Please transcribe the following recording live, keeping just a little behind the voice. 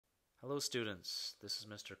Hello students, this is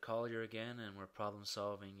Mr. Collier again and we're problem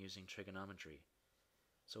solving using trigonometry.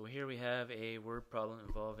 So here we have a word problem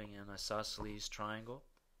involving an isosceles triangle.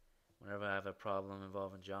 Whenever I have a problem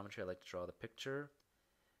involving geometry I like to draw the picture.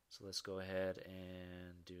 So let's go ahead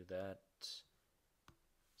and do that.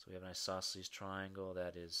 So we have an isosceles triangle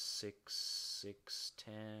that is 6, 6,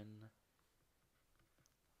 10.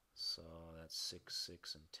 So that's 6,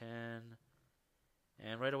 6, and 10.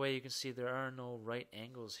 And right away you can see there are no right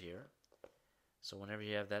angles here. So whenever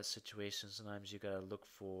you have that situation, sometimes you got to look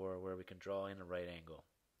for where we can draw in a right angle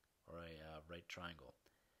or a right triangle.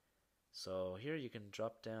 So here you can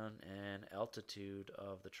drop down an altitude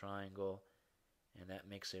of the triangle, and that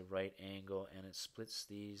makes a right angle, and it splits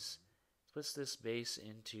this base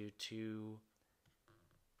into two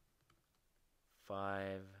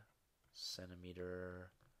 5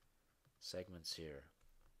 centimeter segments here.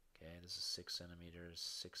 Okay, this is 6 centimeters,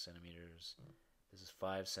 6 centimeters. This is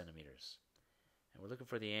 5 centimeters. And we're looking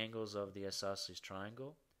for the angles of the isosceles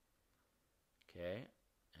triangle. Okay,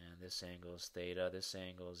 and this angle is theta. This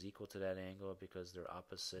angle is equal to that angle because they're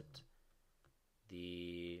opposite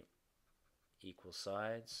the equal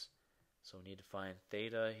sides. So we need to find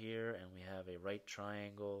theta here, and we have a right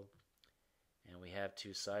triangle, and we have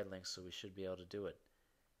two side lengths, so we should be able to do it.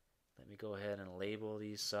 Let me go ahead and label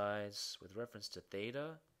these sides with reference to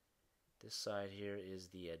theta. This side here is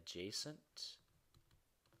the adjacent.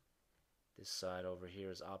 This side over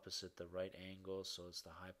here is opposite the right angle, so it's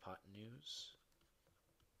the hypotenuse.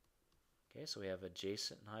 Okay, so we have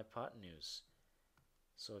adjacent and hypotenuse.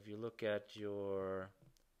 So if you look at your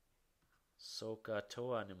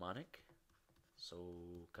SOHCAHTOA mnemonic,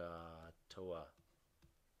 SOHCAHTOA,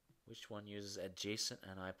 which one uses adjacent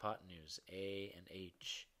and hypotenuse, A and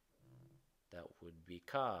H? That would be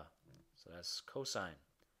ka, so that's cosine.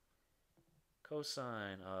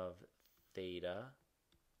 Cosine of theta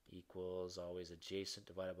equals always adjacent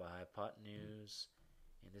divided by hypotenuse.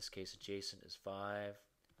 In this case, adjacent is 5,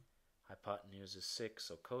 hypotenuse is 6,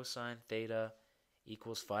 so cosine theta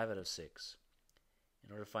equals 5 out of 6.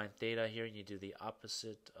 In order to find theta here, you do the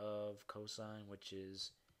opposite of cosine, which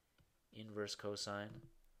is inverse cosine.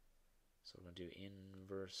 So we're going to do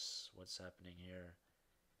inverse, what's happening here?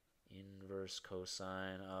 Inverse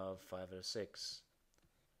cosine of 5 out of 6.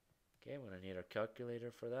 Okay, we're going to need our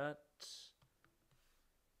calculator for that.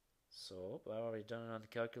 So I've already done it on the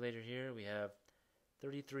calculator here. We have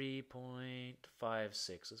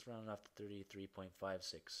 33.56. Let's round it off to 33.56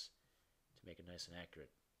 to make it nice and accurate.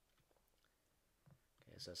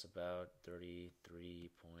 Okay, so that's about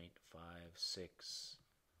 33.56.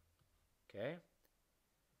 Okay,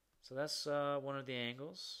 so that's one of the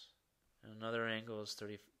angles. And another angle is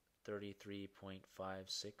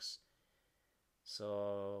 33.56.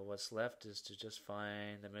 So what's left is to just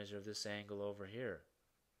find the measure of this angle over here.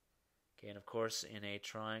 Okay, and of course in a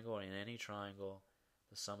triangle, or in any triangle,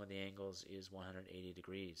 the sum of the angles is 180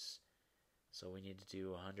 degrees. So we need to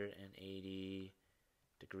do 180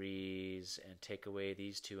 degrees and take away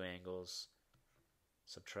these two angles.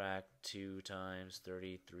 Subtract 2 times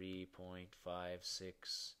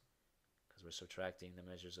 33.56 because we're subtracting the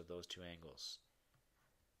measures of those two angles.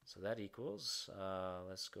 So that equals,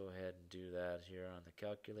 let's go ahead and do that here on the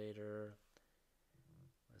calculator.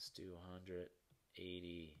 Let's do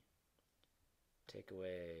 180. Take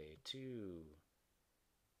away 2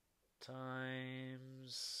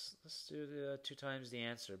 times, let's do the 2 times the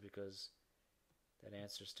answer because that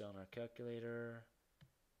answer is still in our calculator.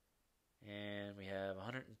 And we have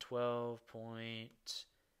 112 point,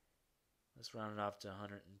 let's round it off to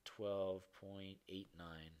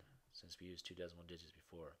 112.89 since we used 2 decimal digits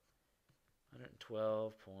before.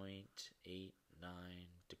 112.89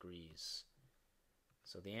 degrees.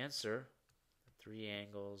 So the answer, the 3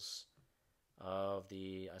 angles of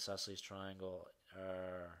the isosceles triangle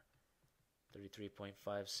are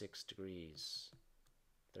 33.56 degrees,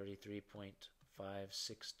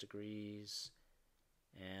 33.56 degrees,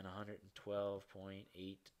 and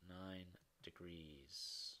 112.89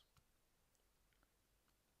 degrees.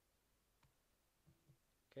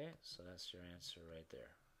 Okay, so that's your answer right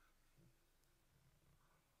there.